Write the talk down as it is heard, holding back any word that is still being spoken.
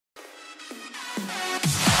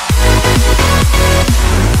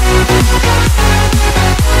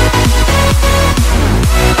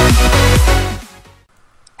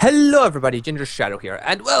Hello everybody, Ginger Shadow here,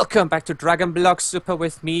 and welcome back to Dragon Block Super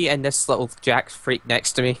with me and this little jack freak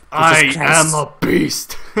next to me. I am a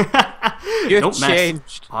beast. You've Don't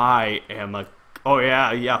changed. I am a. Oh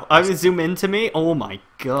yeah. I would zoom into me. Oh my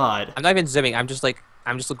god. I'm not even zooming. I'm just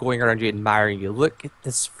going around you, admiring you. Look at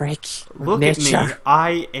this freak. Look nature. at me.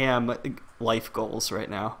 I am life goals right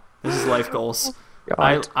now. This is life goals.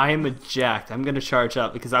 God. I am a jacked. I'm gonna charge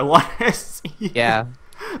up because I want to see. Yeah.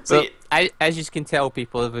 So But, as you can tell,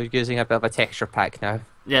 people are using a bit of a texture pack now.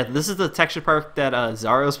 yeah, this is the texture pack that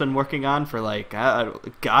Zaro's been working on for like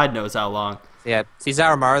God knows how long. Yeah. See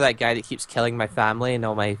Zaramara, that guy that keeps killing my family and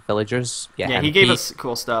all my villagers. Yeah, he gave us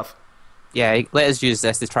cool stuff. Yeah, let us use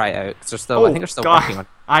this to try it out. They're still, I think they're still working on it.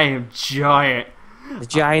 I am giant. The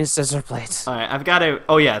giant scissor plate. Alright, I've got to.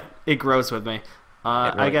 Oh yeah, it grows with me. Really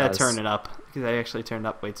I gotta does. turn it up because I actually turned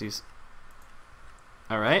up way too.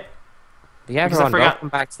 Alright. But yeah, Because I everyone, forgot- welcome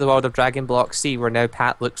back to the world of Dragon Block C, where now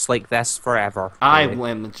Pat looks like this forever. I Really.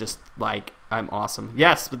 am just like I'm awesome.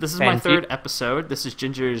 Yes, but this is my Thank you. third episode. This is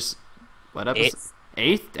Ginger's what episode? Eighth.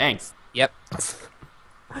 Eighth? Thanks. Yep.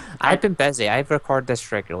 I've been busy. I've recorded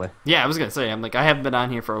this regularly. Yeah, I was gonna say I'm like I haven't been on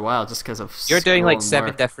here for a while just because of. You're doing like school and 7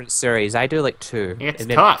 work. different series. I do like 2. It's and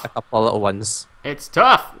maybe tough. a couple of little ones. It's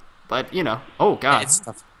tough, but you know. Oh god. It's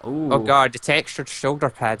tough. Ooh. Oh god, the textured shoulder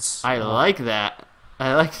pads. I like that.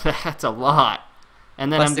 I like that a lot.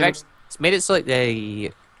 And then Plus, I'm they've doing. actually made it so like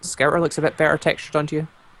the scouter looks a bit better textured onto you.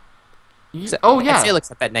 Oh I'd yeah. say it looks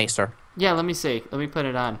a bit nicer. Yeah. Let me see. Let me put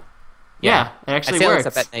it on. Yeah, it I'd actually say it works.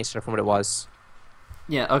 looks a bit nicer from what it was.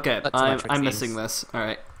 Yeah, okay. Not too much I'm for missing teens. this.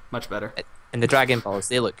 Alright, much better. And the Dragon Balls,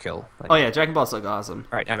 they look cool. Like, Oh yeah, Dragon Balls look awesome.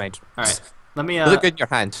 Alright, I mind. Alright, let me, They look good in your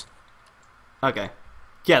hand. Okay.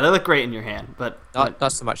 Yeah, they look great in your hand, but...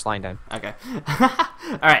 Not so much lying down. Okay.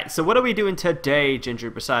 Alright, so what are we doing today,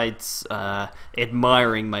 Ginger, besides,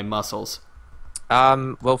 admiring my muscles?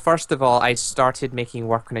 Well, first of all, I started making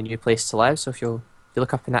work on a new place to live, so if you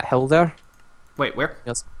look up in that hill there, Wait, where?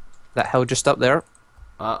 that hill just up there,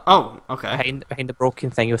 Oh, okay. behind the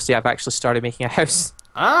broken thing, you'll see I've actually started making a house.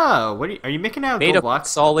 Oh, what are you making out of Made gold of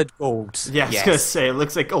blocks? solid gold. Yeah, I was gonna say, it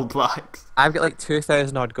looks like gold blocks. I've got like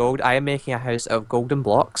 2,000 odd gold. I am making a house out of golden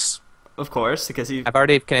blocks. Of course, because you... I've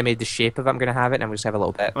already kind of made the shape of it. I'm going to have it, and I'm just have a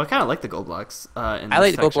little bit. Well, I kind of like the gold blocks, in I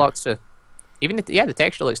like this the gold section. blocks too. Even the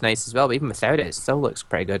texture looks nice as well, but even without it, it still looks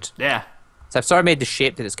pretty good. Yeah, So I've sort of made the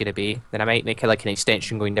shape that it's going to be. Then I might make it like an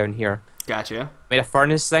extension going down here. gotcha. Made a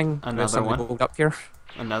furnace thing. Another with some one. gold up here.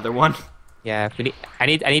 Another one. Yeah, I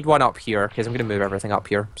need one up here because I'm going to move everything up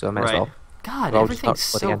here. So I might as Right. well. God, Well, just not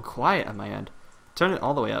everything's putting so in. quiet on my end. Turn it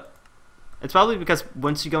all the way up. It's probably because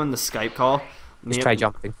once you go in the Skype call... Just try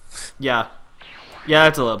jumping. Yeah. Yeah,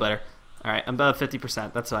 that's a little better. Alright, I'm about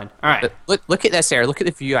 50%. That's fine. Alright. But look at this area. Look at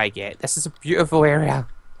the view I get. This is a beautiful area.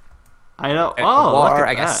 I know. Out the Oh, water.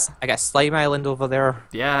 look at I that. got Slime Island over there.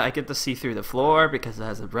 Yeah, I get to see through the floor because it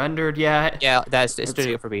hasn't rendered yet. Yeah, it's doing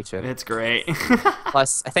it for me too. It's great.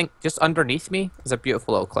 Plus, I think just underneath me is a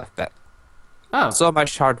beautiful little cliff bit. Oh. So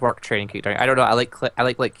much hard work training keep doing. I don't know. I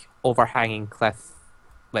like overhanging cliff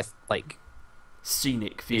with like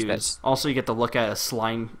Scenic These views. bits. Also, you get to look at a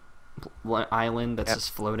slime island that's Yep.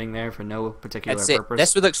 just floating there for no particular I'd say purpose.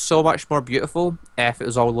 this would look so much more beautiful if it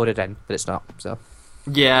was all loaded in, but it's not. So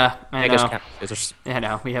Yeah, I guess know. can't users. I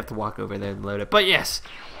know. We have to walk over there and load it. But yes.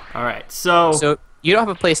 Alright, so... So you don't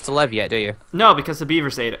have a place to live yet, do you? No, because the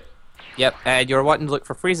beavers ate it. Yep. And you're wanting to look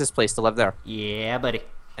for Frieza's place to live there, Yeah, buddy.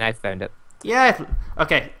 and I found it. Yeah.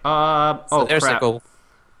 Okay. So Oh there's crap. the goal.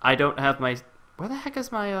 I don't have my. Where the heck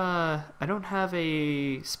is my? I don't have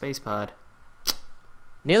a space pod.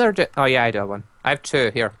 Neither do. Oh yeah, I do have one. I have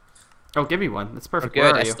 2 here. Oh, give me one. That's We're perfect. good.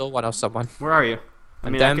 Where are I you? stole one of someone. Where are you? I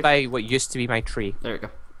I'm mean, I down could- by what used to be my tree. There we go.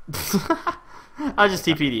 I'll just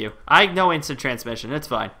TP to you. I know instant transmission. It's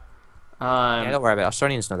fine. Yeah, don't worry about it.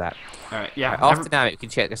 Australians know that. All right. Yeah. Right, off to now, you can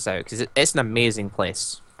check this out because it's an amazing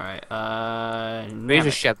place. All right. Razor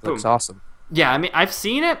Namek. Shed looks Boom. awesome. Yeah. I mean, I've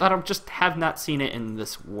seen it, but I just have not seen it in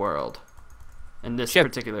this world. In this Ship.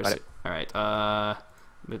 particular. Got it. All right.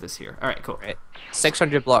 Move this here. All right. Cool. Right,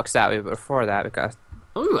 600 blocks that way, but before that we've got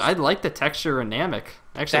Ooh, I like the texture in Namek.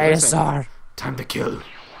 a Actually, it looks like- dinosaur. Time to kill.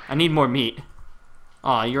 I need more meat.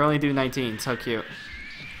 Aw, you're only doing 19. So cute.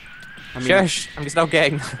 I mean, Shush! I'm still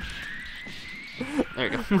getting.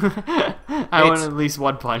 there you go. I want at least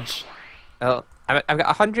one punch. Well, I've got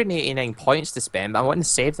 189 points to spend, but I want to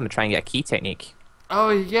save them and try and get a key technique. Oh,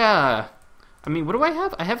 yeah. I mean, what do I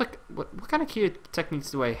have? I have a... What kind of key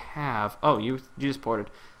techniques do I have? Oh, you just ported.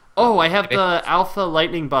 Oh, I have the Alpha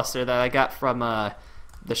Lightning Buster that I got from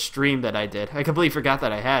the stream that I did. I completely forgot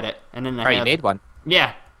that I had it. And then I Alright, you have... made one.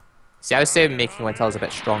 Yeah. See, I was saying making one until it's a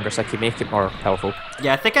bit stronger, so I could make it more powerful.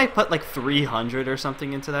 Yeah, I think I put like 300 or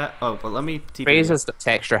something into that. Oh, but let me TP. Frieza's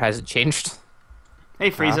texture hasn't changed. Hey,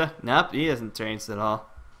 Frieza. Nope, he hasn't changed at all.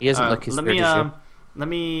 He doesn't look as weird as you. Let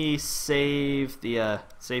me save the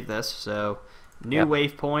save this. So, new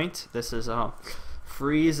waypoint. This is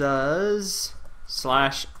Frieza's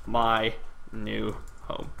 / my new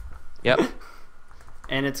home. Yep.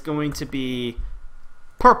 And it's going to be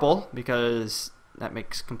purple because that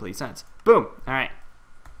makes complete sense. Boom. All right.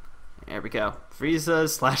 There we go.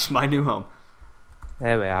 Frieza's / my new home.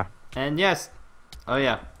 There we are. And yes. Oh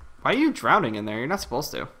yeah. Why are you drowning in there? You're not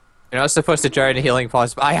supposed to. You're not supposed to drown in healing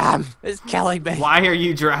pods, but I am. It's killing me. Why are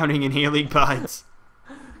you drowning in healing pods?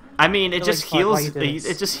 I mean, it just heals.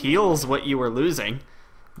 It just heals what you were losing,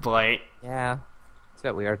 but yeah, it's a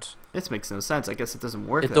bit weird. This makes no sense. I guess it doesn't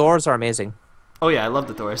work. The doors are amazing. Oh yeah, I love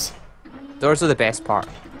the doors. Doors are the best part.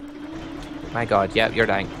 My God, yeah, you're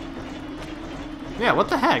dying. Yeah, what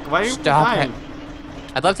the heck? Why are you Stop dying? it.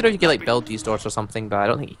 I'd love to know if you could like build these doors or something, but I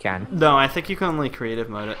don't think you can. No, I think you can only creative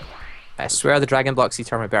mode it. I swear the dragon blocks see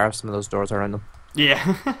turn better if some of those doors are around them.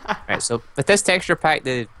 Yeah. Right, so with this texture pack,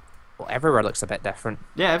 everywhere looks a bit different.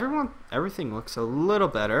 Yeah, everything looks a little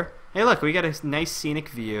better. Hey, look, we got a nice scenic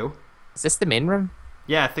view. Is this the main room?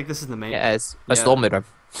 Yeah, I think this is the main. Yeah, it is. It's the only room.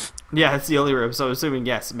 Yeah, it's the only room. So I'm assuming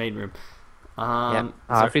yes, main room. Yeah.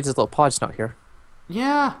 Frieza's little pod's not here.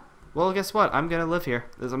 Yeah. Well, guess what? I'm gonna live here.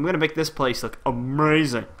 I'm gonna make this place look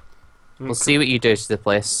amazing. We'll see what you do to the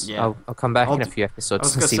place. Yeah. I'll come back in a few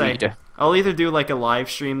episodes and see what you do. I'll either do like a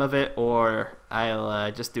live stream of it or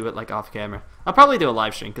I'll just do it like off camera. I'll probably do a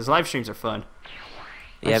live stream because live streams are fun.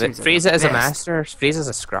 Yeah, but Frieza is a master. Frieza's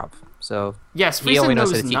a scrub. So yes, he Frieza only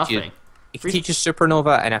knows knows how to nothing. teach you. He can teach you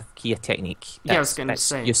supernova and a key technique. Yeah, I was gonna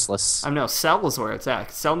say useless. I know Cell is where it's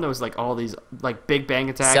at. Cell knows like all these like Big Bang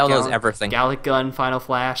attack. Cell knows everything. Gallic gun, Final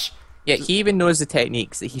Flash. Yeah, he even knows the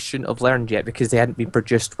techniques that he shouldn't have learned yet because they hadn't been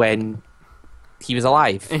produced when he was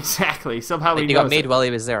alive. Exactly. Somehow they got made while he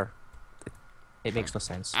was there. It makes no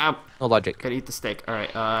sense. Ow. No logic. Gotta eat the steak. All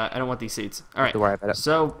right. I don't want these seeds. All right. Don't worry about it.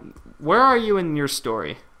 So, where are you in your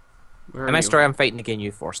story? In my story, I'm fighting the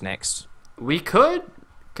Ginyu Force next. We could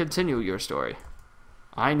continue your story.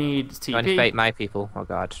 I need TP. You want to fight my people? Oh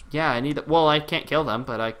God. Yeah, I need. Well, I can't kill them,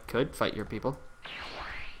 but I could fight your people.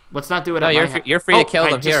 Let's not do it. No, you're free to kill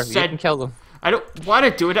them here. You can kill them. I don't want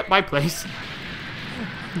to do it at my place.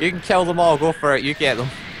 You can kill them all. Go for it. You get them.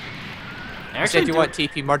 Actually, you said you want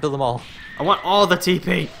TP. Murder them all. I want all the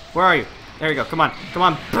TP. Where are you? There you go. Come on. Come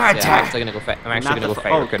on. Yeah, I'm actually gonna go fight. I'm actually gonna go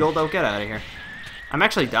fight. Oh, Gildo, get out of here. I'm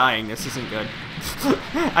actually dying. This isn't good.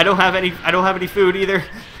 I don't have any food either.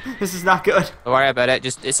 This is not good. Don't worry about it.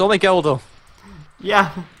 It's only Gildo.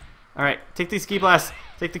 Yeah. All right. Take these key blasts.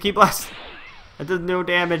 Take the key blast. It did no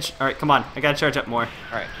damage. All right. Come on. I gotta charge up more.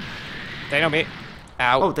 All right. Dino meat.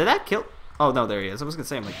 Ow. Oh, did that kill? Oh no, there he is. I was gonna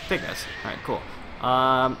say, I'm like, take this. All right, cool.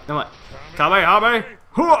 Then what? Kamehameha!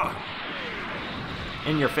 Hooah!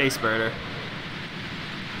 In your face, birder.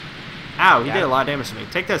 Ow, he did a lot of damage to me.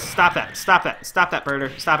 Take this. Stop that. Stop that. Stop that,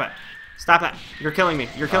 birder. Stop it. Stop that. You're killing me.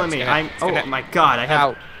 You're killing me. Oh my God.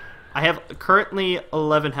 I have currently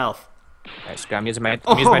 11 health. Alright, screw. I'm using my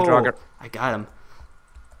Draugr. I got him.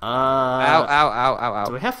 Ow, ow, ow, ow, ow.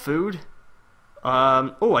 Do I have food?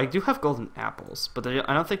 Oh, I do have golden apples, but I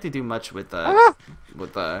don't think they do much with Dragon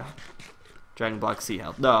Block C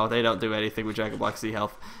health. No, they don't do anything with Dragon Block C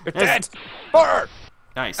health. You're dead. Burn.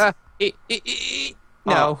 Nice.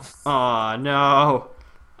 No. Oh no.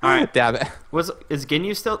 All right. Damn it. Is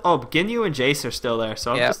Ginyu still? Oh, Ginyu and Jace are still there.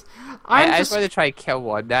 So yep. I just wanted to try and kill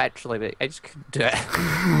one naturally, but I just couldn't do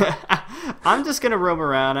it. I'm just gonna roam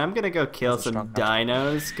around. I'm gonna go kill some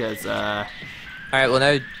dinos because. Alright, well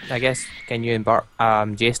now, I guess, Ginyu and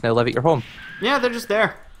Jace now live at your home. Yeah, they're just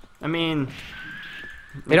there. I mean...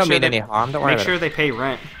 They don't mean any harm, don't worry Make sure they pay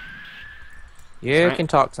rent. You can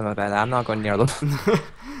talk to them about that, I'm not going near them.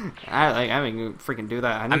 I mean, freaking do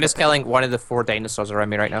that. I'm just killing one of the 4 dinosaurs around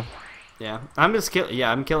me right now. Yeah,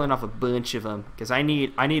 I'm killing off a bunch of them, because I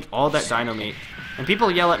need all that dino meat. And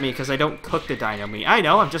people yell at me because I don't cook the dino meat. I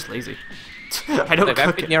know, I'm just lazy. I don't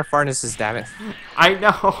cook it. Near furnaces, damn it. I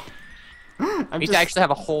know. You need to actually have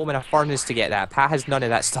a home and a furnace to get that. Pat has none of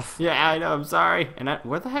that stuff. Yeah, I know. I'm sorry. And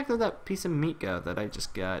where the heck did that piece of meat go that I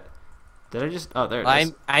just got? Did I just? Oh, there it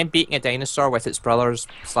is. I'm beating a dinosaur with its brother's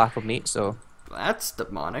slap of meat, so. That's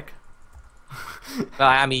demonic. Well,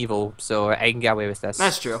 I'm evil, so I can get away with this.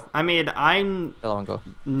 That's true. I mean, I'm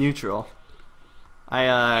neutral.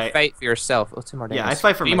 I fight for yourself. Oh, 2 more dinos. Yeah, I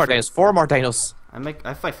fight for 3 more dinos. 4 more dinos.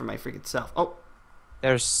 I fight for my freaking self. Oh.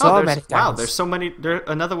 There's so many dinos. Wow, there's so many.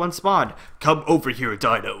 Another one spawned. Come over here,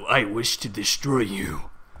 Dino. I wish to destroy you.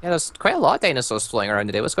 Yeah, there's quite a lot of dinosaurs floating around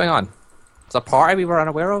today. What's going on? Is a party we were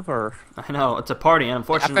unaware of, or I know, it's a party, and I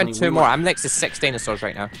unfortunately found two more. I'm next to 6 dinosaurs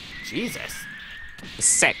right now. Jesus.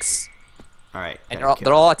 6, Alright. and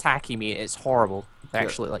they're all attacking me. It's horrible. They're Good.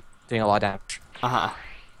 actually like doing a lot of damage. Uh-huh.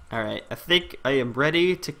 Alright, I think I am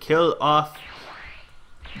ready to kill off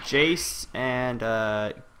Jace and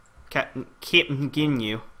Captain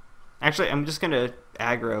Ginyu. Actually, I'm just gonna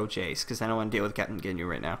aggro Jace because I don't want to deal with Captain Ginyu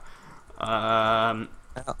right now. I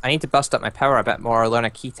need to bust up my power a bit more, or learn a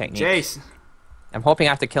key technique. Jace. I'm hoping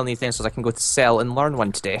after killing these things, so I can go to Cell and learn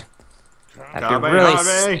one today. That'd be Gabe,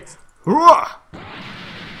 really. Gabe. Hurrah!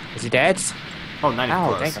 Is he dead? Oh, 90 Ow,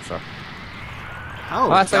 close. dinosaur. Oh, Oh,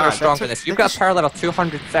 that's why God, we're stronger than that's this. You've got a power level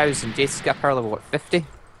 200,000. Jason's got a power level, what, 50?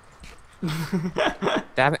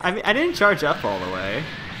 Damn it. I mean, I didn't charge up all the way.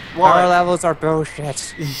 Power levels are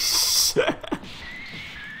bullshit.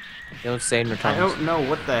 No insane I returns. don't know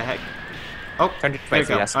what the heck. Oh, there you 120,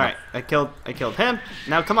 go. that's Alright, I killed him.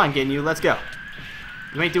 Now come on, Ginyu, let's go.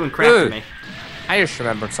 You ain't doing crap to Ooh. me. I just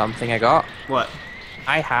remembered something I got. What?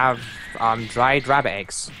 I have dried rabbit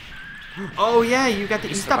eggs, Oh yeah, you got the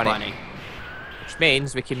Easter Easter bunny. bunny. which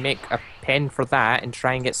means we can make a pen for that and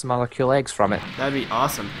try and get some other cool eggs from it. That'd be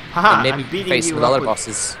awesome. Haha, And maybe I'm beating face you some with up other with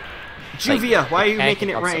bosses. Juvia, why are you Egg making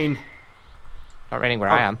it bosses. rain? Not raining where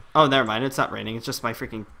I am. Oh, never mind. It's not raining. It's just my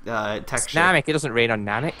freaking It's texture. Namek, it doesn't rain on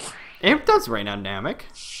Namek. It does rain on Namek.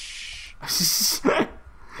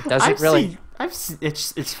 Does it really?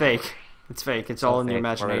 It's fake. It's fake. It's all in the fake,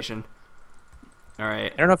 imagination. All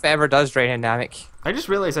right. I don't know if it ever does rain in Namek. I just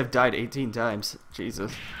realized I've died 18 times.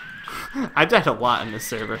 Jesus. I've died a lot in this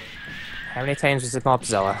server. How many times was it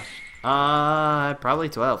Mobzilla? Probably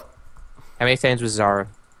 12. How many times was Zara?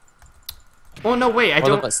 Oh no, wait. I More than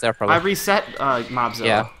don't. what's there, I probably. reset Mobzilla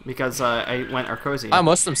Yeah. because I went Arcosian. Oh,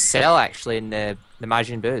 most of them sell actually in the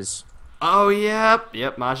Majin Boos. Oh yep,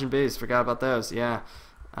 Majin Boos. Forgot about those. Yeah.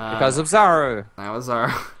 Because of Zaru. That was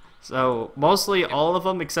our. So mostly all of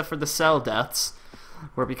them except for the cell deaths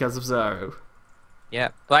were because of Zaru. Yeah.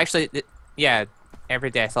 Well, actually, yeah,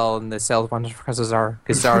 every death all in the cell ones is because of Zaru.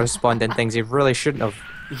 Because Zaru spawned in things he really shouldn't have.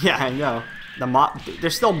 Yeah, I know.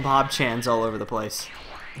 There's still mob chans all over the place.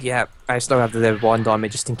 Yeah, I still have the wand on me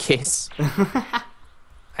just in case.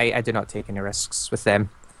 I do not take any risks with them.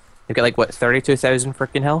 They've got like what 32,000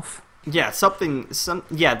 freaking health. Yeah,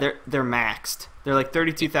 yeah, they're maxed. They're like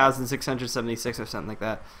 32,676 or something like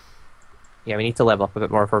that. Yeah, we need to level up a bit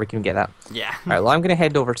more before we can get that. Yeah. Alright, well I'm gonna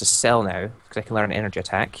head over to Cell now because I can learn an energy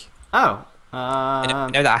attack. Oh. And now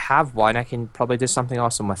that I have one, I can probably do something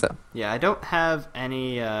awesome with it. Yeah, I don't have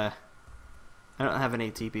any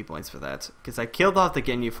TP points for that because I killed off the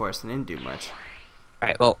Ginyu Force and didn't do much.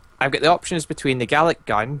 Alright, well, I've got the options between the Gallic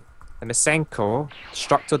Gun, the Masenko,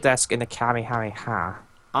 Structural Disc, and the Kamehameha.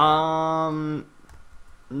 None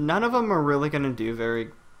of them are really gonna do very.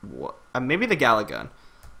 Maybe the Galagun,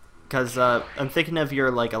 because I'm thinking of your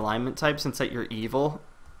like alignment type since that you're evil.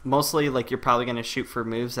 Mostly, like you're probably gonna shoot for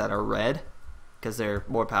moves that are red, because they're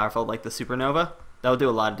more powerful, like the Supernova. That'll do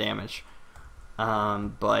a lot of damage.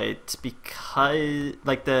 But because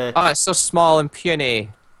like Oh, it's so small and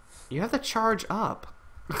puny. you have to charge up.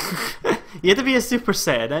 You have to be a Super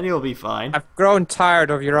Saiyan, then you'll be fine. I've grown tired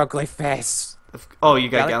of your ugly face. Oh, you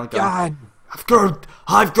got Gallic Galagun. Gun.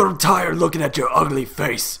 I've grown tired looking at your ugly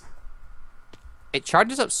face. It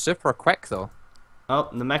charges up super quick though. Oh,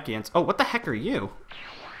 the Namekians. Oh, what the heck are you?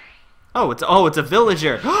 Oh, it's a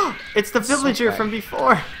villager. It's the villager bad. from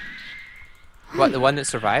before. What, the one that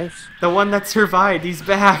survived? The one that survived. He's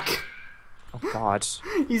back. Oh god.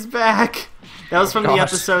 He's back. That was from the gosh.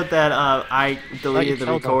 episode that I deleted the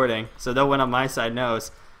killed him. recording, so no one on my side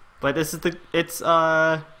knows. But this is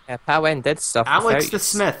Yeah, Pat Wen did stuff Alex without the you.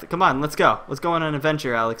 Smith. Come on, let's go. Let's go on an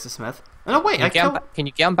adventure, Alex the Smith. Oh, no, wait, Can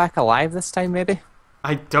you get him back alive this time, maybe?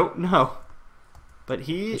 I don't know. But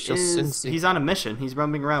We shall soon see. he's on a mission. He's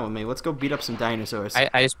roaming around with me. Let's go beat up some dinosaurs. I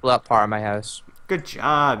just blew up part of my house. Good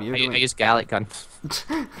job. I use Gallic Gun.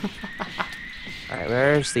 Alright,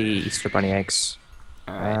 where's the Easter Bunny eggs?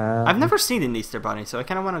 Alright. I've never seen an Easter Bunny, so I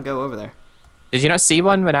kind of want to go over there. Did you not see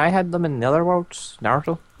one when I had them in the other world,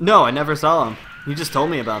 Naruto? No, I never saw them. You just told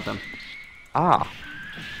me about them. Ah,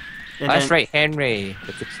 And that's then- right, Henry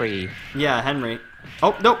with the tree. Yeah, Henry.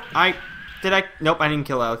 Oh, nope. Nope, I didn't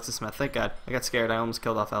kill Alex the Smith. Thank God. I got scared. I almost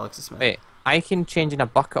killed off Alex the Smith. Wait, I can change in a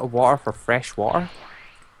bucket of water for fresh water?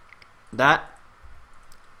 That...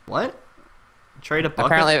 What? Trade a bucket?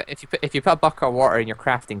 Apparently, if you put a bucket of water in your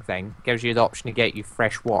crafting thing, it gives you the option to get you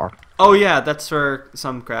fresh water. Oh, yeah, that's for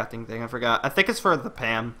some crafting thing. I forgot. I think it's for the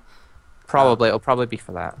Pam. Probably, it'll probably be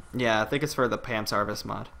for that. Yeah, I think it's for the Pam's Harvest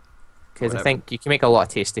mod. Because I Whatever. think you can make a lot of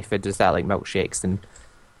tasty foods with that, like milkshakes and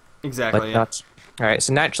Exactly. Like Yeah. that. Alright,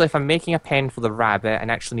 so naturally, if I'm making a pen for the rabbit, I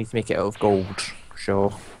actually need to make it out of gold.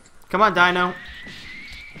 So, Come on, Dino.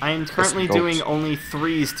 I am some currently gold. doing only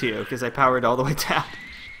 3s to you because I powered all the way down.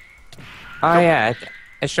 Oh Go- yeah,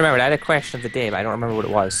 I just remembered I had a question of the day, but I don't remember what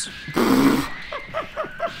it was.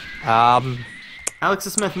 Um,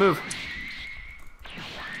 Alexa Smith, move.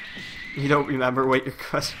 You don't remember what your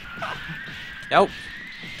question? nope.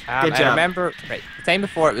 Good I job. remember, right, the time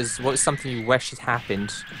before it was, what was something you wish had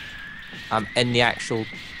happened, in the actual,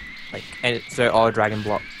 like, throughout all Dragon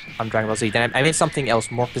Ball Z. Then I made something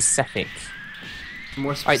else more specific.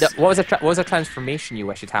 More Alright, specific. what was a transformation you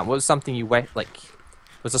wish had happened? What was something you wish, like,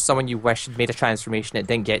 was there someone you wish had made a transformation that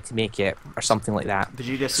didn't get to make it, or something like that?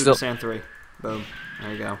 Vegeta Super So- Saiyan 3. Boom.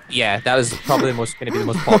 There you go. Yeah, that was probably going to be the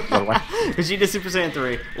most popular one. Vegeta Super Saiyan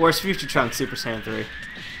 3. Or Future Trunks Super Saiyan 3.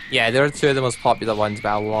 Yeah, they're two of the most popular ones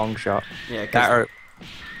by a long shot. Yeah, That because are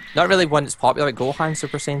not really one that's popular, like Gohan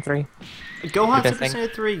Super Saiyan 3. Gohan the Super thing.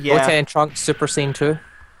 Saiyan 3, yeah. Goten and Trunks Super Saiyan 2.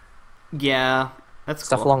 Yeah. That's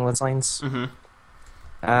Stuff cool. along those lines. Mm-hmm.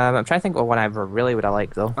 I'm trying to think what one I really would have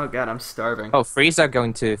liked though. Oh god, I'm starving. Oh, Frieza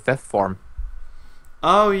going to 5th form.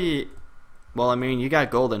 Oh, yeah. Well, I mean, you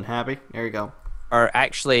got Golden. Happy? There you go. Or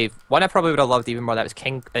actually, one I probably would have loved even more, that was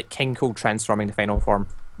King Cold transforming to final form.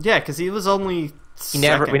 Yeah, because he was only We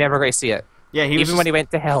never second. got to see it. Yeah, he was Even when he just,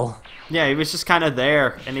 went to hell. yeah, he was just kind of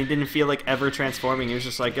there, and he didn't feel like ever transforming. He was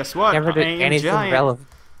just like, guess what? Never I did am anything giant. relevant.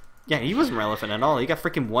 Yeah, he wasn't relevant at all. He got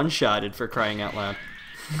freaking one-shotted for crying out loud.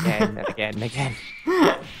 Again and again and again.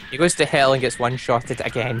 He goes to hell and gets one-shotted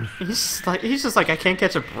again. He's just like, I can't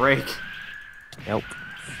catch a break. Nope.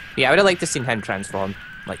 Yeah, I would have liked to seen him transform,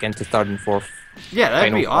 like into 3rd and 4th. Yeah, that'd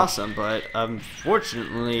Final be form. awesome, but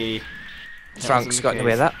unfortunately, that Trunks wasn't the got in the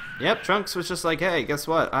way of case. that. Yep, Trunks was just like, hey, guess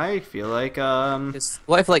what? I feel like,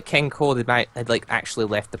 What if like King Cold had like actually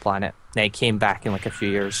left the planet, then he came back in like a few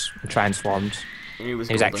years and transformed. he was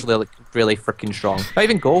He was golden. actually like really freaking strong. Not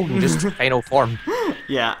even golden, just final form.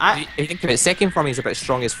 Yeah, If you think of it, second form he's about as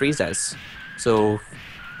strong as Frieza is. So,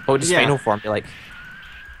 what would his Yeah. final form be like?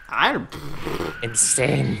 I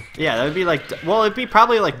Insane. yeah, that would be like, well, it'd be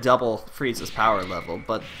probably like double Frieza's power level.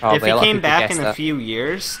 But Oh, if a he lot of came people back guess in a that. few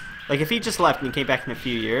years, like if he just left and he came back in a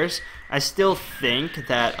few years, I still think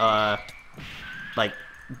that like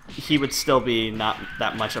he would still be not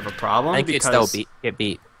that much of a problem. I think he'd because, still get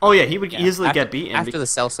beat. Oh yeah, he would Yeah. easily After- get beaten. after the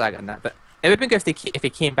Cell Saga and that. But it would be good if he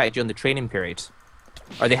came back during the training period,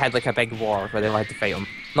 or they had like a big war where they all had to fight him.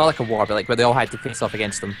 Not like a war, but like where they all had to face off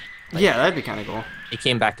against him. Yeah, that'd be kind of cool. He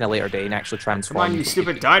came back in a later day and actually Come transformed. on, you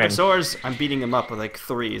stupid dinosaurs! I'm beating him up with like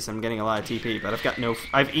 3s. I'm getting a lot of TP, but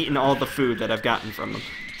I've eaten all the food that I've gotten from them.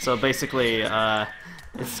 So basically,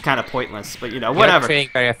 it's kind of pointless. But you know, You're whatever.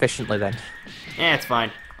 training very efficiently then. Yeah, it's fine.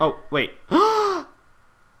 Oh wait, I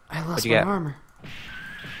lost What'd you my get? armor.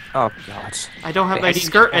 Oh god. I don't have Wait, my how do you-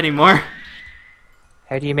 skirt anymore.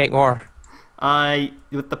 How do you make more?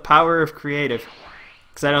 With the power of creative,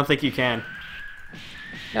 because I don't think you can.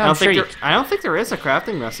 No, I I'm don't sure think I don't think there is a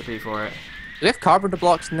crafting recipe for it. Do we have cardboard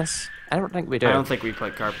blocks in this? I don't think we do. I don't think we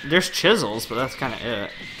put There's chisels, but that's kind of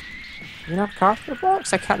it. You have cardboard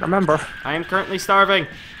blocks? I can't remember. I am currently starving.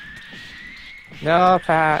 No,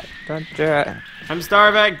 Pat, don't do it. I'm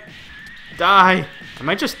starving. Die. I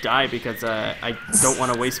might just die because I don't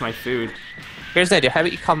want to waste my food. Here's the idea. How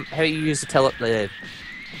about you use the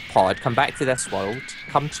pod, come back to this world,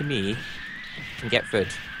 come to me, and get food.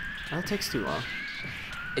 That takes too long.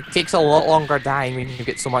 It takes a lot longer dying when you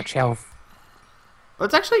get so much health. Well,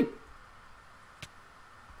 it's actually...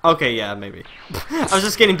 Okay, yeah, maybe. I was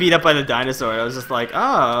just getting beat up by the dinosaur. I was just like,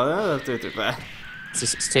 oh, that's not too bad.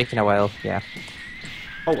 It's taking a while, yeah.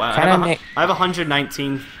 Oh, wow. Can I I have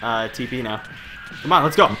 119 TP now. Come on,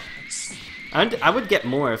 let's go. I would get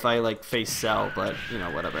more if I, like, face Cell, but, you know,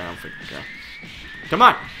 whatever. I don't freaking care. Come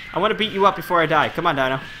on. I want to beat you up before I die. Come on,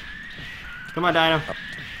 Dino. Come on, Dino. Come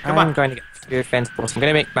I'm on. going to get a few fence posts. I'm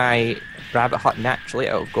going to make my rabbit hut naturally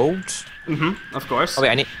out of gold. Mm-hmm, of course. Oh wait,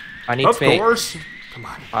 I need Of to make... course. Come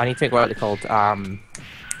on. I need to make what are they called?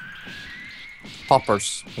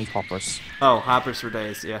 Hoppers. I need hoppers. Oh, hoppers for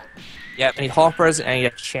days, yeah. Yeah, I need hoppers and I need a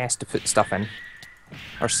chest to put stuff in.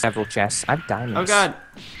 Or several chests. I have diamonds. Oh god.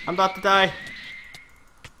 I'm about to die.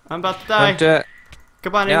 I'm about to die. Don't do it.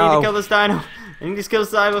 Come on, I need No. to kill this dino. I need to kill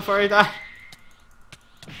this dino before I die.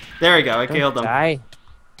 There we go, I killed him. Die.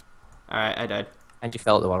 Alright, I died. And you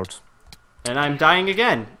fell at the world. And I'm dying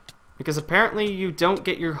again. Because apparently you don't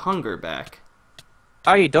get your hunger back.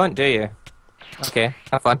 Oh, you don't, do you? Okay,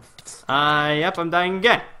 have fun. Yep, I'm dying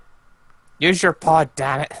again. Use your pod,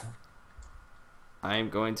 damn it. I'm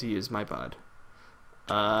going to use my pod.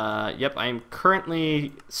 Yep, I'm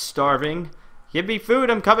currently starving. Give me food.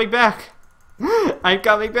 I'm coming back. I'm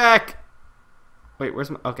coming back. Wait, where's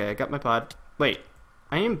my... Okay, I got my pod. Wait,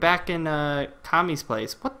 I am back in Kami's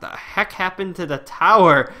place. What the heck happened to the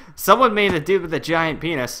tower? Someone made a dude with a giant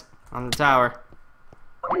penis on the tower.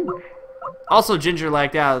 Also, Ginger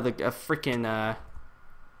lagged out of the freaking...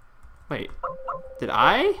 Wait, did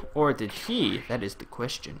I or did he? That is the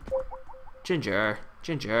question. Ginger.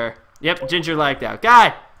 Yep, Ginger lagged out.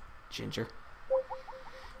 God! Ginger.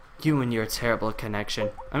 You and your terrible connection.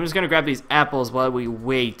 I'm just gonna grab these apples while we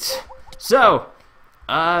wait. So,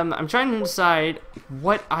 I'm trying to decide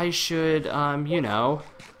what I should, you know,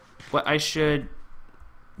 what I should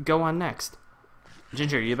go on next.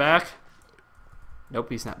 Ginger, you back? Nope,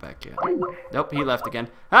 he's not back yet. Nope, he left again.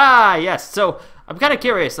 Ah, yes. So, I'm kind of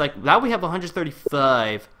curious. Like, now we have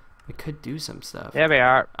 135. We could do some stuff. There we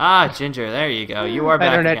are. Ah, Ginger, there you go. You are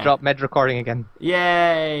back Internet again. drop mid-recording again.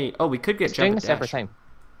 Yay! Oh, we could get jump Doing and this every dash. time.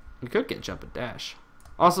 We could get jump and dash.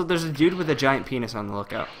 Also, there's a dude with a giant penis on the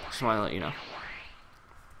lookout. Just want to let you know.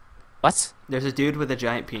 What? There's a dude with a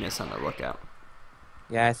giant penis on the lookout.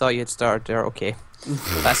 Yeah, I thought you had started there. Okay.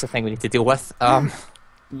 That's the thing we need to deal with.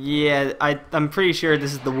 Yeah, I'm pretty sure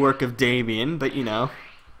this is the work of Damien, but you know.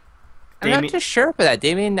 I'm not too sure about that.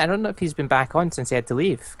 Damien, I don't know if he's been back on since he had to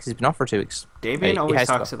leave, because he's been off for 2 weeks. Damien He always has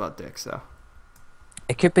talks to. about dicks, though.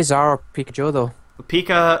 It could be Zara or Pikachu, though.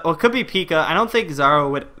 Pika, well, it could be Pika. I don't think Zaro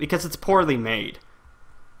would, because it's poorly made.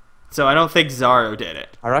 So I don't think Zaro did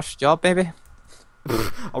it. A rush job, maybe?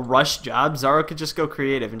 A rush job? Zaro could just go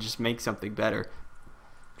creative and just make something better.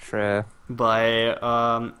 True. But,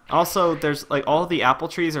 also, there's, like, all the apple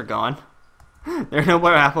trees are gone. There are no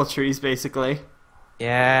more apple trees, basically.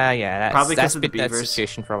 Yeah, Probably 'cause that's of the been that beavers.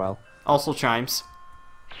 situation for a while. Also chimes.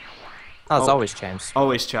 Oh, it's Oh. always chimes.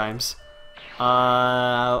 Always chimes.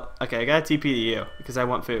 Okay, I gotta TP to you, because I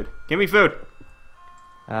want food. Give me food!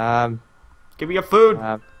 Give me your food!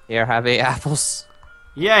 Here, have 8 apples.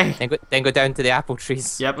 Yay! Then go down to the apple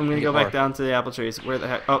trees. Yep, I'm gonna Get go back more. down to the apple trees. Where the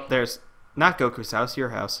heck? Oh, there's... Not Goku's house, your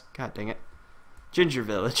house. God dang it. Ginger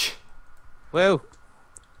Village. Whoa.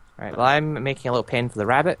 Right, well, I'm making a little pen for the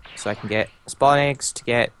rabbit, so I can get spawn eggs to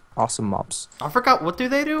get awesome mobs. I forgot, what do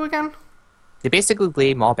they do again? They basically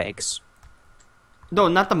lay mob eggs. No,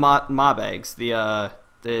 not the mob eggs. The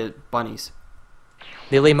bunnies.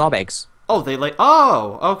 They lay mob eggs. Oh, they like...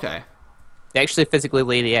 Oh, okay. They actually physically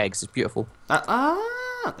lay the eggs. It's beautiful. That's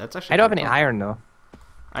actually... I don't have pretty any cool. iron, though.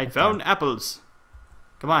 I found apples.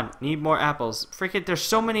 Come on, need more apples. Freaking, there's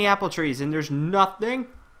so many apple trees and there's nothing.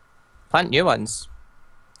 Plant new ones.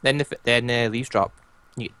 Then the leaves drop.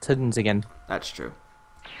 You get tons again. That's true.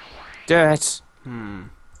 Do it.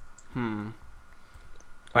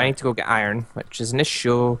 I need to go get iron, which is an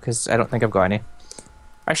issue, because I don't think I've got any.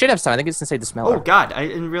 I should have some. I think it's inside the smelter. Oh god, I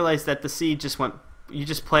didn't realize that the seed just went... You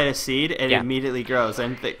just plant a seed and it immediately grows. I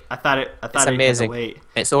thought it It's had amazing. to wait.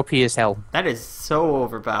 It's OP as hell. That is so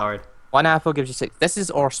overpowered. 1 apple gives you 6. This is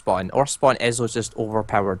ore spawn. Ore spawn is just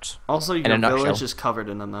overpowered. Also, a your village nutshell. is covered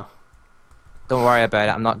in them though. Don't worry about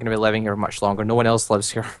it. I'm not going to be living here much longer. No one else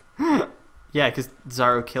lives here. Yeah, because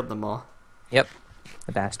Zaro killed them all. Yep.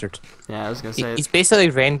 The bastard. Yeah, I was gonna say... He's basically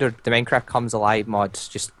rendered the Minecraft Comes Alive mod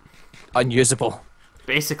just unusable.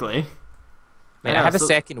 Basically. I mean, Yeah, I have a so-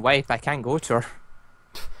 second wife. I can't go to her.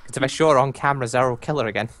 Because if I show her on camera, Zara will kill her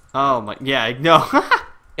again. Oh my... Yeah, no.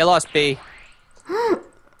 You lost B.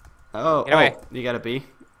 Oh, Get away. you got a bee?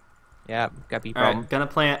 Yeah, got B Alright, problem. gonna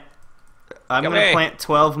plant... I'm Get gonna away. plant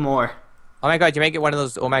 12 more. Oh my god, you might get one of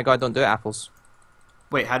those, oh my god, don't do it apples.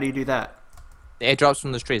 Wait, how do you do that? It drops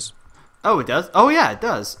from those trees. Oh, it does? Oh yeah, it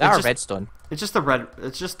does. That It's or just, redstone. it's just a red...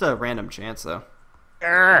 It's just a random chance though.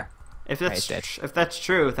 Urgh. If Right, that's dead. if that's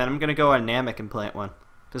true, then I'm gonna go on Namek and plant one.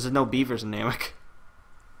 Because there's no beavers in Namek.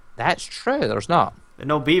 That's true, there's not. There are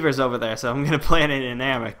no beavers over there, so I'm gonna plant it in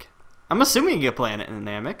Namek. I'm assuming you can plant it in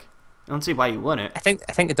Namek. I don't see why you wouldn't. I think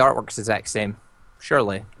the dart works the exact same.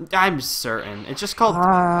 Surely. I'm certain. It's just called...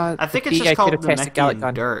 Ah, I think the it's bee just guy called could have tested Gallic Namekian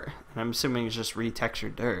gun. dirt. And I'm assuming it's just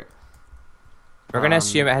retextured dirt. We're gonna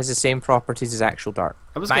assume it has the same properties as actual dart.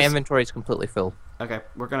 I was My gonna s- inventory is completely full. Okay,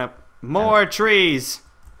 we're gonna... More trees!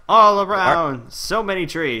 All around! So many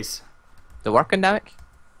trees. The working Namek?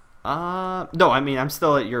 No, I mean, I'm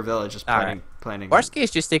still at your village just planting. Worst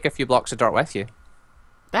case, just take a few blocks of dirt with you.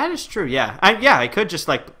 That is true, yeah. I could just,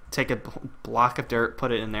 like, take a block of dirt,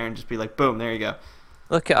 put it in there, and just be like, boom, there you go.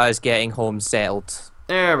 Look at us getting home settled.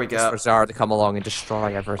 There we Just go. for Zara to come along and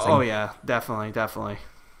destroy everything. Oh, yeah, definitely.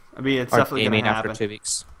 I mean, it's Or definitely gonna Damien after happen. 2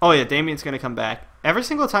 weeks. Oh, yeah, Damien's gonna come back. Every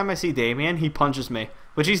single time I see Damien, he punches me.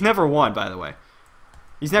 Which he's never won, by the way.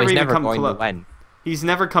 He's never He's even never come going to close. win. He's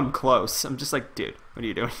never come close. I'm just like, dude, what are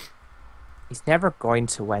you doing? He's never going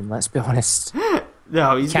to win. Let's be honest.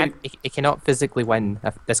 No, He he's can't. He cannot physically win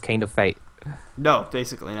this kind of fight. no,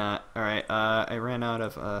 basically not. All right. I ran out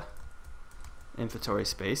of inventory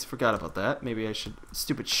space. Forgot about that. Maybe I should.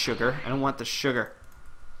 Stupid sugar. I don't want the sugar.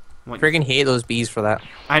 Friggin' hate those bees for that.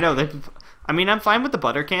 I know they. I mean, I'm fine with the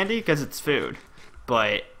butter candy because it's food,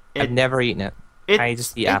 but I've never eaten it. I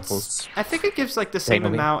just eat apples. I think it gives like the same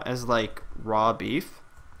amount as like raw beef,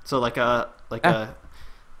 so like a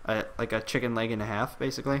chicken leg and a half,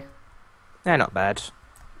 basically. Yeah, not bad.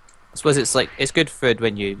 I suppose it's good food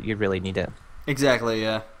when you really need it. Exactly.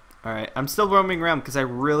 Yeah. All right. I'm still roaming around because I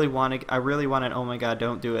really want an oh my god,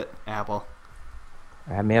 don't do it apple.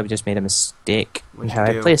 I may have just made a mistake in What'd how you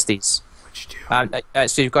I do? placed these. What'd you do?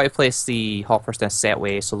 So you've got to place the hoppers in a set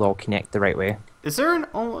way so they'll connect the right way. Is there an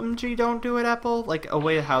OMG don't do it apple, like a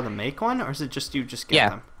way how to make one, or is it just you just get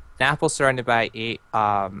them? An apple surrounded by 8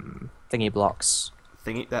 thingy blocks.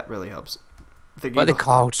 Thingy that really helps. What are they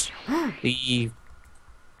called? The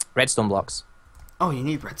redstone blocks. Oh, you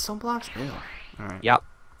need redstone blocks? Ew. All right. Yep.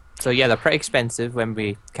 So yeah, they're pretty expensive when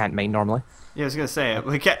we can't mine normally. Yeah, I was gonna say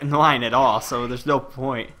we can't mine at all, so there's no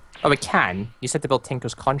point. Oh, we can. You said to build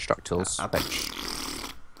Tinker's construct tools, which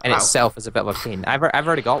in Wow. itself is a bit of a pain. I've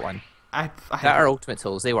already got one. I That are ultimate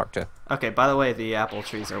tools. They work too. Okay, by the way, the apple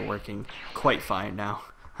trees are working quite fine now.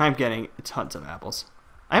 I'm getting tons of apples.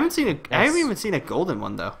 I haven't even seen a golden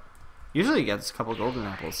one though. Usually you get a couple golden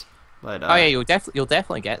apples, but Oh yeah, you'll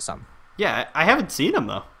definitely get some. yeah, I haven't seen them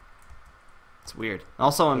though. It's weird.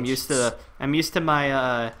 Also, I'm used to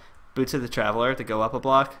my Boots of the Traveler to go up a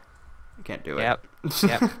block. I can't do it. Yep.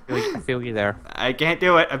 Yep. I feel you there. I can't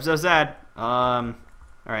do it. I'm so sad. All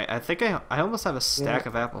right. I think I almost have a stack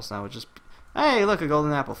of apples now. Which is, hey, look, a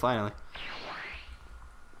golden apple finally.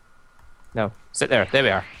 No, sit there. There we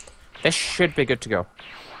are. This should be good to go.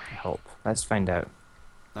 I hope. Let's find out.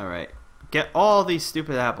 All right. Get all these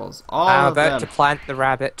stupid apples. All I'm of them. about to plant the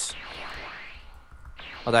rabbit.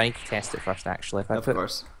 Although I need to test it first, actually. If I Of put...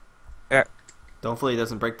 course. Yeah. Hopefully it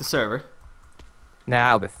doesn't break the server. Nah,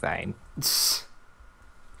 I'll be fine.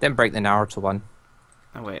 Didn't break the Naruto one.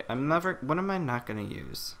 Oh wait, I'm never. What am I not gonna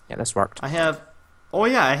use? Yeah, this worked. I have. Oh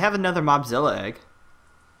yeah, I have another Mobzilla egg.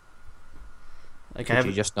 Like Could I have.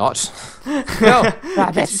 you just not? No, Could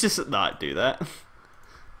rabbit. you just not do that?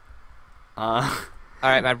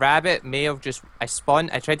 Alright, my rabbit may have just... I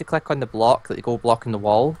tried to click on the block, the gold block in the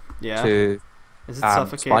wall. Yeah. To Is it spawn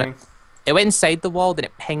suffocating? it went inside the wall, then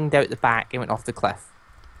it pinged out the back and went off the cliff.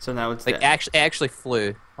 So now it's Like, dead. it actually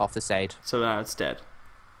flew off the side. So now it's dead.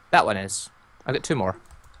 That one is. I've got 2 more.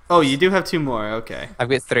 Oh, you do have 2 more. Okay. I've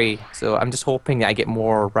got 3, so I'm just hoping that I get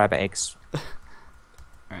more rabbit eggs. All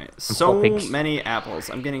right. So hoping. many apples.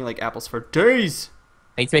 I'm getting like apples for days.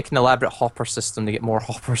 I need to make an elaborate hopper system to get more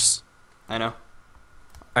hoppers. I know.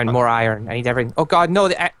 And more iron. I need everything. Oh god, no!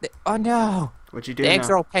 Oh no! What you do The eggs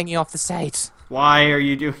now? are all pinging off the side. Why are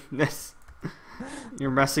you doing this?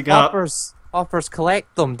 You're messing up. Hoppers,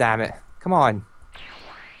 collect them, damn it. Come on.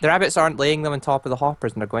 The rabbits aren't laying them on top of the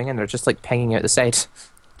hoppers when they're going in, they're just like pinging out the side.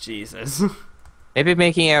 Jesus. Maybe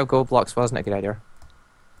making it out of gold blocks wasn't a good idea.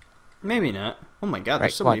 Maybe not. Oh my god, there's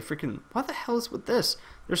Right, so come many freaking... What the hell is with this?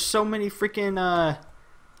 There's so many freaking,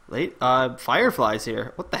 fireflies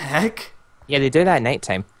here. What the heck? Yeah, they do that at night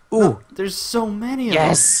time. Ooh! No, there's so many of them.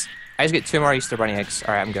 Yes! I just get 2 more Easter Bunny eggs.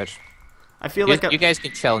 Alright, I'm good. I feel You, like a... you guys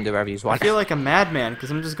can chill and do whatever you I want. feel like a madman because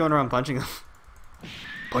I'm just going around punching them.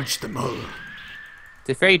 Punch them all. To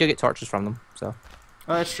be fair, you do get torches from them, so...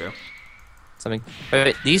 Oh, that's true. Something.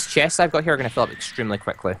 But these chests I've got here are going to fill up extremely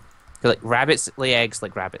quickly. They're like rabbits lay eggs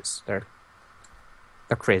like rabbits. They're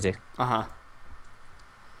crazy. Uh-huh.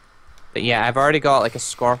 But yeah, I've already got like a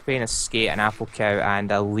scorpion, a skate, an apple cow,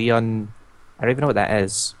 and a Leon. I don't even know what that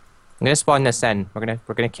is. I'm gonna spawn this in. We're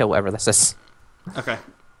gonna kill whatever this is. Okay.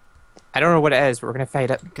 I don't know what it is, but we're gonna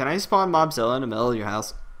fight it. Can I spawn Mobzilla in the middle of your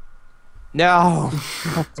house? No.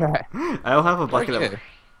 Right. I don't have a bucket of...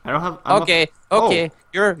 I don't have... Okay. Okay.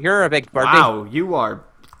 You're a big birdie. Wow, you are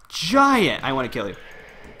giant. I want to kill you.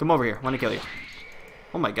 Come over here. I want to kill you.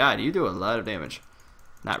 Oh my god, you do a lot of damage.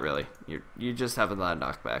 Not really. You just have a lot of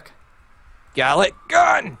knockback. Gallic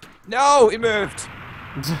gun. No, it moved.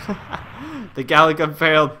 The Gallic gun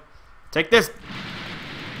failed. Take this.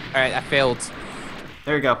 All right, I failed.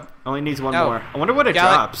 There you go. Only needs one No. more. I wonder what it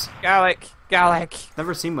Gallic. drops. Gallic.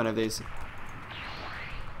 Never seen one of these.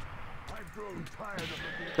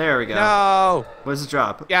 There we go. No. What does it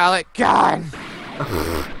drop? Gallic gun.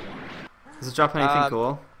 Does it drop anything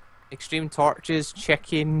cool? Extreme torches,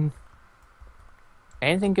 chicken.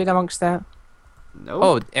 Anything good amongst that? No.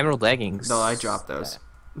 Oh, emerald leggings. No, I dropped those.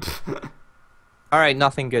 Alright,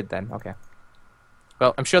 nothing good then. Okay.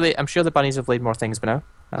 Well, I'm sure the bunnies have laid more things by now.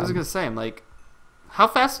 I was gonna say, I'm like, how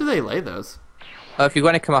fast do they lay those? If you're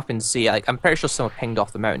going to come up and see, like, I'm pretty sure some are pinged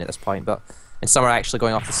off the mountain at this point, but and some are actually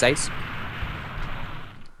going off the sides.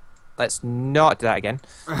 Let's not do that again.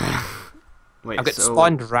 Wait, I've got so...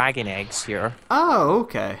 spawn dragon eggs here. Oh,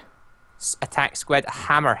 okay. Attack squid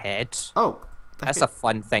hammerhead. Oh. That's a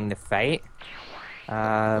fun thing to fight.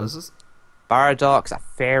 What is this? Baradox, a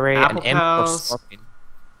fairy, Apple an imp, or cows. scorpion.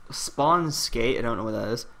 Spawn skate, I don't know what that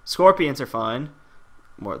is. Scorpions are fine.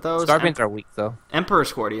 More of those. Scorpions are weak, though. Emperor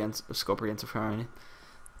scorpions are fine.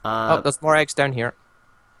 Oh, there's more eggs down here.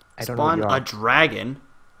 I don't know what Spawn you are. a dragon.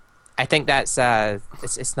 I think that's,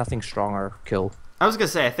 it's nothing strong or cool. I was gonna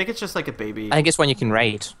say, I think it's just like a baby. I think it's one you can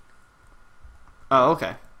ride. Oh,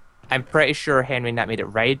 okay. I'm pretty sure Henry Nat made it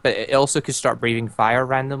ride, but it also could start breathing fire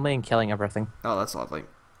randomly and killing everything. Oh, that's lovely.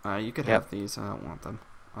 You could have these. I don't want them.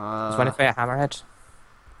 Just want to fight a hammerhead?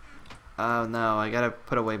 Oh no, I gotta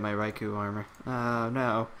put away my Raikou armor. Oh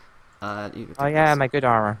no. You can Oh take yeah, this. my good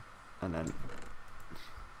armor. And then,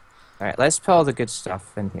 Alright, let's put all the good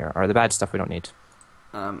stuff in here, or the bad stuff we don't need.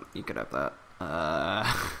 you could have that.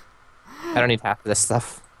 I don't need half of this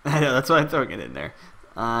stuff. I know, that's why I'm throwing it in there.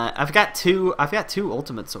 I've got two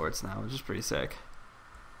ultimate swords now, which is pretty sick.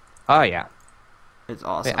 Oh yeah. It's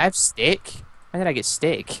awesome. Wait, I have steak? When did I get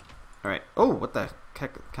steak? Alright. Oh, what the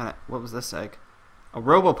heck what was this egg? A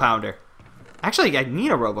Robo Pounder. Actually, I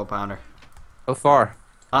need a Robo Pounder. What for?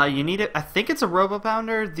 You need it. I think it's a Robo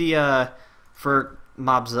Pounder. For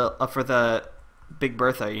for the Big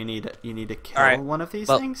Bertha, you need to kill one of these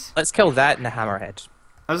things. Let's kill that and the hammerhead.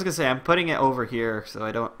 I was gonna say I'm putting it over here so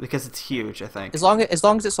I don't because it's huge. I think. As long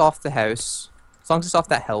as it's off the house, as long as it's off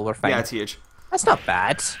that hill, we're fine. Yeah, it's huge. That's not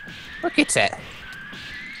bad. Look at it.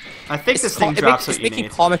 I think this thing drops what you It's making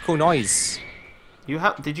need. comical noise.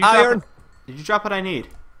 Did you Iron. Did you drop what I need?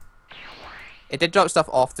 It did drop stuff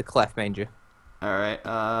off the cliff, mind you. All right.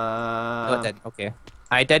 Oh, it did. Okay.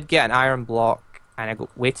 I did get an iron block and I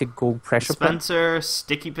got weighted gold pressure plate. Dispenser,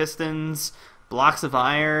 sticky pistons, blocks of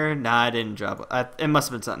iron. Nah, I didn't drop it. It must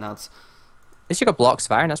have been something else. At least you got blocks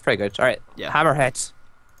of iron. That's pretty good. All right. Yeah. Hammerhead.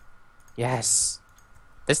 Yes.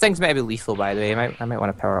 This thing's maybe lethal, by the way. I might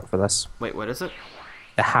want to power up for this. Wait, what is it?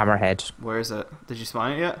 The hammerhead. Where is it? Did you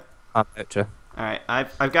spawn it yet? I'm about to. All right,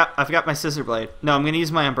 I've got my scissor blade. No, I'm gonna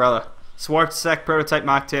use my umbrella. Swartzek prototype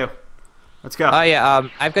Mach 2. Let's go. Oh yeah.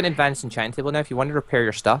 I've got an advanced enchant table now. If you want to repair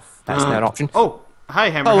your stuff, that's now an option. Oh, hi,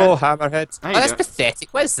 Hammerhead. Hello, hammerhead. How Oh, you that's doing? pathetic.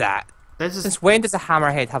 What is that? This is Since when does a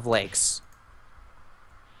hammerhead have legs?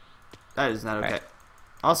 that is not okay. Right.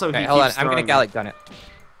 Also, he Right, hold on. keeps I'm gonna throwing- Gallic gun it.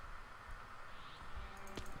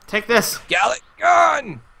 Take this. Gallic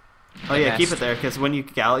gun. Oh I yeah, keep missed. it there because when you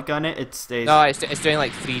Gallic gun it, it stays. No, it's doing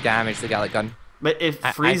like 3 damage. The Gallic gun. But it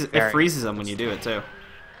I freezes them when you do it too.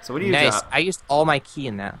 So what do you Nice. drop? I used all my key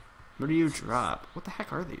in that. What do you drop? What the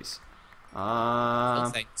heck are these?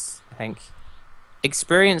 Things, I think.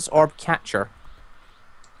 Experience orb catcher.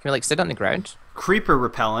 Can we like sit on the ground? Creeper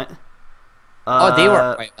repellent. Oh, they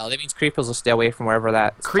work quite well. That means creepers will stay away from wherever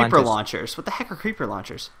that Creeper launchers. What the heck are creeper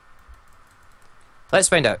launchers? Let's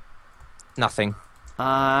find out. Nothing.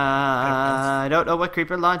 I don't know what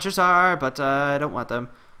creeper launchers are, but I don't want them.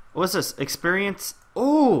 What's this? Experience?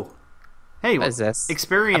 Ooh! Hey, What is this? A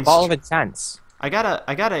Experience. ball of intense. I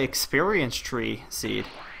got a experience tree seed.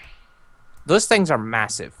 Those things are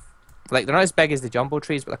massive. Like they're not as big as the jumbo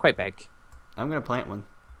trees, but they're quite big. I'm gonna plant one.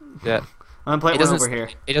 Yeah. I'm gonna plant one over here.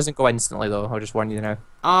 It doesn't go instantly though. I'll just warn you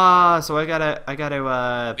now. So I gotta We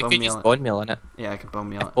bone could meal use it. bone meal in it. Yeah, I can bone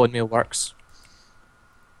meal it. Bone meal works.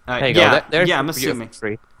 There you yeah, go. There's yeah. a I'm beautiful assuming.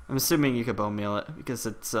 tree. I'm assuming you could bone meal it because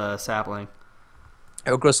it's sapling.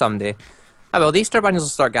 It'll grow someday. Oh well, these turbines will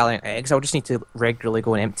start gathering eggs. I'll just need to regularly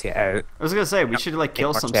go and empty it out. I was gonna say we should like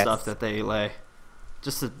kill more some chests. stuff that they lay,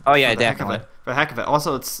 just to. Oh, yeah, for the heck of definitely. it. For the heck of it.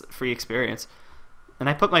 Also, it's free experience. And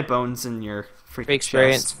I put my bones in your free Free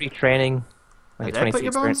experience, chest. free training. I Did get I 20 put free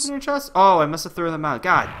your bones experience. in your chest? Oh, I must have thrown them out.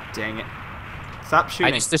 God dang it! Stop I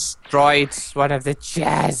shooting. just destroyed one of the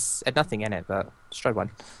chests. Had nothing in it, but destroyed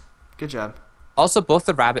one. Good job. Also, both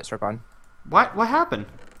the rabbits are gone. What happened?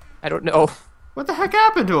 I don't know. What the heck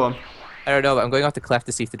happened to them? I don't know, but I'm going off the cliff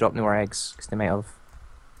to see if they drop any more eggs, because they might have.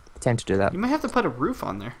 They tend to do that. You might have to put a roof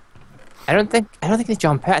on there. I don't think they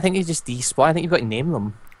jump out. I think they just despawn. I think you've got to name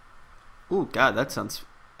them. Ooh, God, that sounds.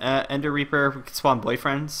 Ender Reaper, we could spawn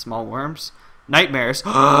boyfriends, small worms, nightmares.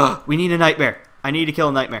 We need a nightmare. I need to kill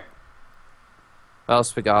a nightmare. What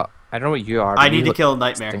else we got? I don't know what you are. but I you need to look kill a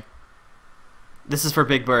nightmare. interesting. This is for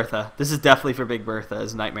Big Bertha. This is definitely for Big Bertha,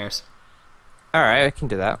 is nightmares. Alright, I can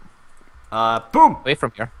do that. Boom! Away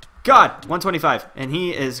from here. God, 125. And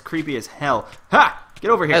he is creepy as hell. Ha! Get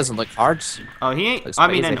over That here. doesn't look hard. Oh, he ain't. Looks I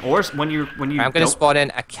mean, crazy. an ors when you I'm gonna don't- spawn in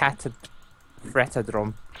a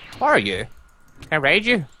catadrome. What are you? Can I raid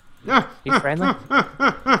you? You friendly?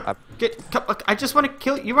 Look, I just want to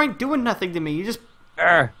kill you. You ain't doing nothing to me. You just.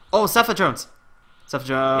 Urgh. Oh, Cephadrones.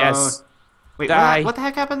 Cephadrone. Yes. Wait, Die. what the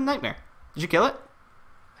heck happened in Nightmare? Did you kill it?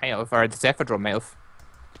 I don't know if I heard the Zephadrome might have.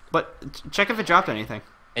 But check if it dropped anything.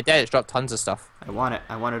 It did. It's dropped tons of stuff. I want it.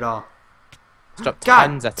 I want it all. It's dropped God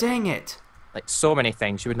tons of dang it. like so many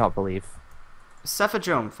things you would not believe.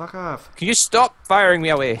 Cephadrone, fuck off. Can you stop firing me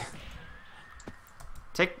away?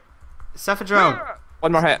 Take Cephadrone.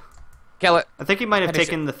 One more hit. Kill it. I think he might have Finish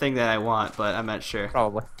taken the thing that I want, but I'm not sure.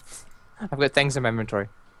 Probably. I've got things in my inventory.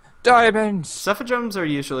 Diamonds. Cephadrones are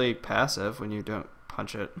usually passive when you don't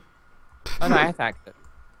punch it. Oh no, I attacked it.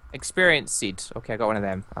 Experience seed. Okay, I got one of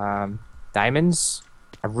them. Diamonds.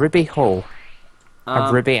 A ruby hole.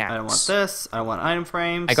 A ruby axe. I don't want this. I don't want item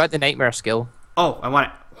frames. I got the nightmare skill Oh, I want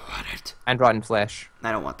it. I want it. and rotten flesh.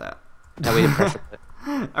 I don't want that. That way the pressure.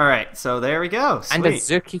 Alright, so there we go. And a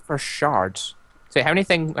Sweet. Zookeeper shards. So how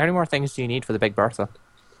many more things do you need for the Big Bertha?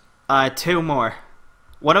 2 more.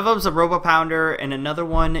 One of them's a Robo Pounder, and another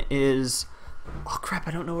one is... Oh crap,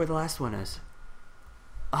 I don't know where the last one is.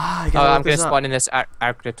 I gotta Oh, look I'm gonna this up. spawn in this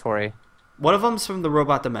Arcatory. One of them's from the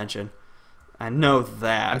Robot Dimension. I know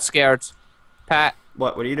that. I'm scared. Pat,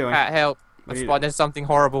 What are you doing? Pat, help! What I've are you spawned in something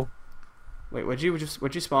horrible. Wait, what'd you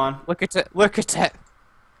spawn? Look at it! Look at it!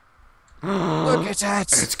 Look at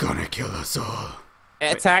it! It's gonna kill us all.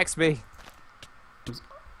 It attacks me.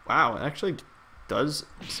 Wow, it actually does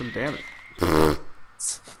some damage.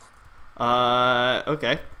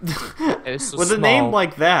 Okay. It was so With a name small.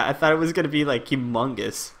 like that, I thought it was gonna be like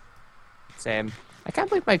humongous. Same. I can't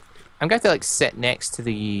believe I'm going to like sit next to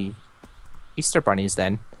the Easter bunnies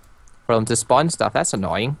then for them to spawn stuff. That's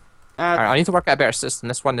annoying. Alright, I need to work out a better system.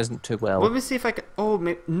 This one isn't too well. Let me see if I can. Oh,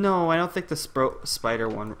 no, I don't think the spider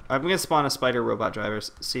one. I'm gonna spawn a spider robot driver.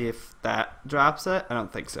 See if that drops it. I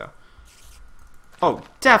don't think so. Oh,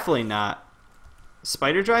 definitely not.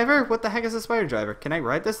 Spider driver? What the heck is a spider driver? Can I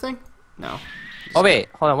ride this thing? No. Oh wait,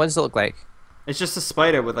 hold on. What does it look like? It's just a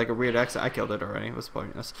spider with like a weird accent. I killed it already. It was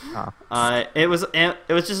pointless. Oh. It was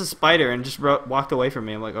just a spider and just walked away from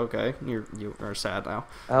me. I'm like, okay, you are sad now.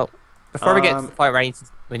 Oh, before we get to the point where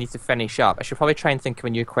we need to finish up, I should probably try and think of a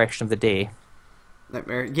new question of the day.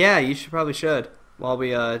 Nightmare. Yeah, you probably should while we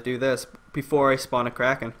do this before I spawn a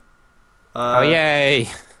kraken. Oh yay!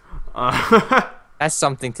 Apple That's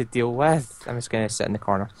something to deal with. I'm just gonna sit in the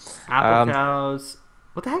corner. Um, cows.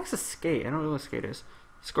 What the heck's a skate? I don't know what a skate is.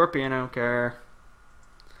 Scorpion. I don't care.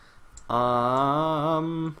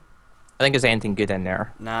 I think there's anything good in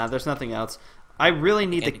there. Nah, there's nothing else. I really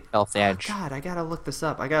need Anything off the edge. God, I gotta look this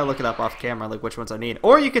up. I gotta look it up off camera, like which ones I need.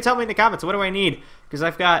 Or you could tell me in the comments, what do I need? Because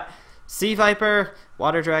I've got Sea Viper,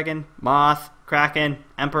 Water Dragon, Moth, Kraken,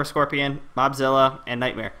 Emperor Scorpion, Mobzilla, and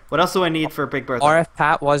Nightmare. What else do I need for Big Bertha? Or if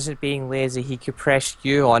Pat wasn't being lazy, he could press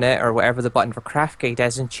U on it or whatever the button for craft guide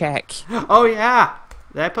is and check. Oh yeah!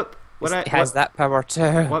 Did I put... It has that power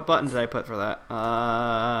too. What button did I put for that?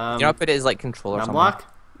 You know, put it as like control or something. Unlock?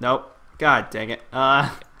 Nope. God dang it.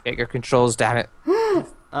 Get your controls, damn it.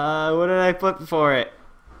 What did I put for it?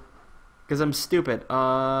 Because I'm stupid. Ooh,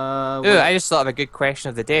 I just thought of a good question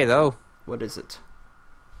of the day though. What is it?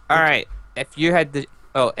 Alright, if you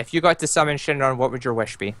got to summon Shinron, what would your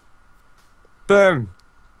wish be? Boom!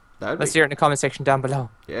 That'd Let's be... hear it in the comment section down below.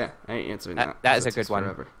 Yeah, I ain't answering That- that. that is a That good takes one.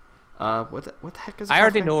 forever. What the heck is? I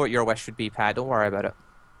already know what your wish would be, Pat. Don't worry about it.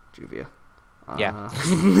 Juvia. Yeah.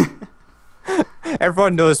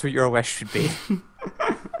 Everyone knows what your wish should be. Don't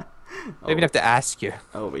even have to ask you.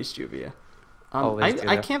 Always Juvia. Always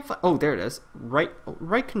I Juvia. can't. Oh, there it is. Right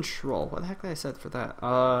control. What the heck did I set for that?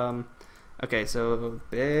 Okay, so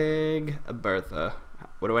Big Bertha.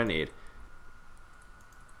 What do I need?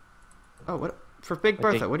 Oh, what for Big I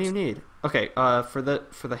Bertha? think- What do you need? Okay, for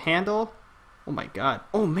the handle. Oh my God.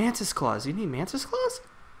 Oh, mantis claws. You need mantis claws?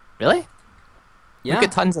 Really? Yeah. We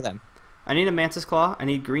get tons of them. I need a mantis claw. I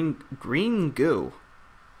need green goo.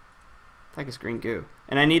 I think it's green goo.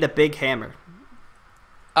 And I need a big hammer.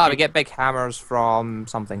 Oh, we get big hammers from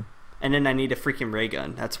something. And then I need a freaking ray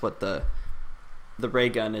gun. That's what the ray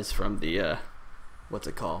gun is from the what's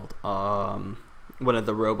it called? One of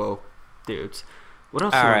the robo dudes. What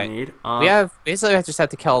else do I Alright. need? We just have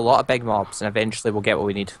to kill a lot of big mobs, and eventually we'll get what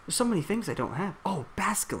we need. There's so many things I don't have. Oh,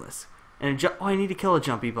 basilisk. And I need to kill a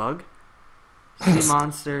jumpy bug. Sea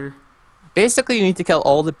monster. Basically, you need to kill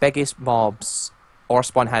all the biggest mobs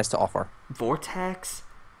Spawn has to offer. Vortex.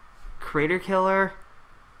 Crater killer.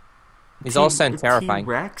 These all sound terrifying.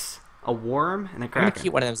 T-Rex. a worm, and a I'm gonna kraken.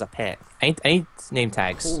 keep one of them as a pet. I need name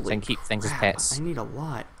tags so I Holy can keep things as crap, pets. I need a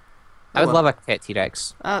lot. I would well. love a pet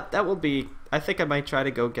T-Rex. That will be. I think I might try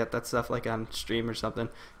to go get that stuff like on stream or something,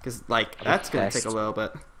 because like That'd be that's gonna take best. a little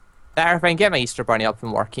bit. Or if I can get my Easter Bunny up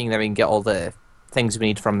and working, then we can get all the things we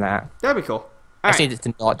need from that. That'd be cool. I All just right. need it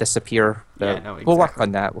to not disappear. Yeah, But no, we'll work exactly.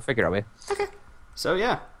 on that. We'll figure it out a way. Okay. So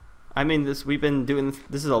yeah, I mean we've been doing.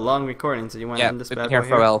 This is a long recording, so you want to Yeah, end this we've bad been here boy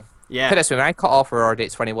for a while. Put it Yeah. this way, when I cut off, we're already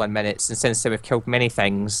at 21 minutes, and since then we've killed many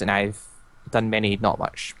things, and I've done many, not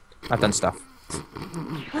much. I've done stuff.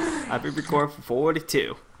 I've been recording for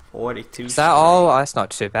 42. 42. Is that all? Oh, that's not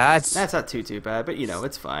too bad. That's not too bad, but you know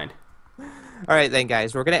it's fine. Alright then,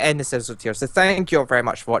 guys, we're going to end this episode here, so thank you all very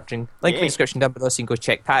much for watching. Link in the Yeah. description down below so you can go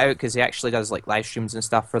check Pat out, because he actually does like live streams and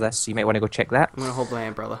stuff for this, so you might want to go check that. I'm gonna hold my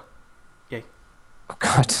umbrella. Yay! Oh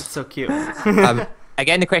god. It's so cute.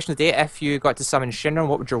 Again, the question of the day, if you got to summon Shinra,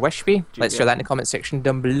 what would your wish be? Let's share that in the comment section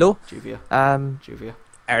down below. Juvia. Um, Juvia.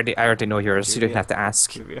 I already know yours, so you don't Juvia. have to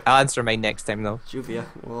ask. Juvia. I'll answer mine next time though. Juvia.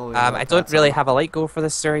 Well, I don't really have a like goal for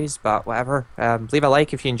this series, but whatever. Leave a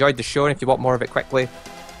like if you enjoyed the show and if you want more of it quickly,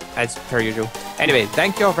 as per usual. Anyway,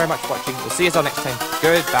 thank you all very much for watching. We'll see you all next time.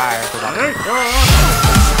 Goodbye, everybody. have.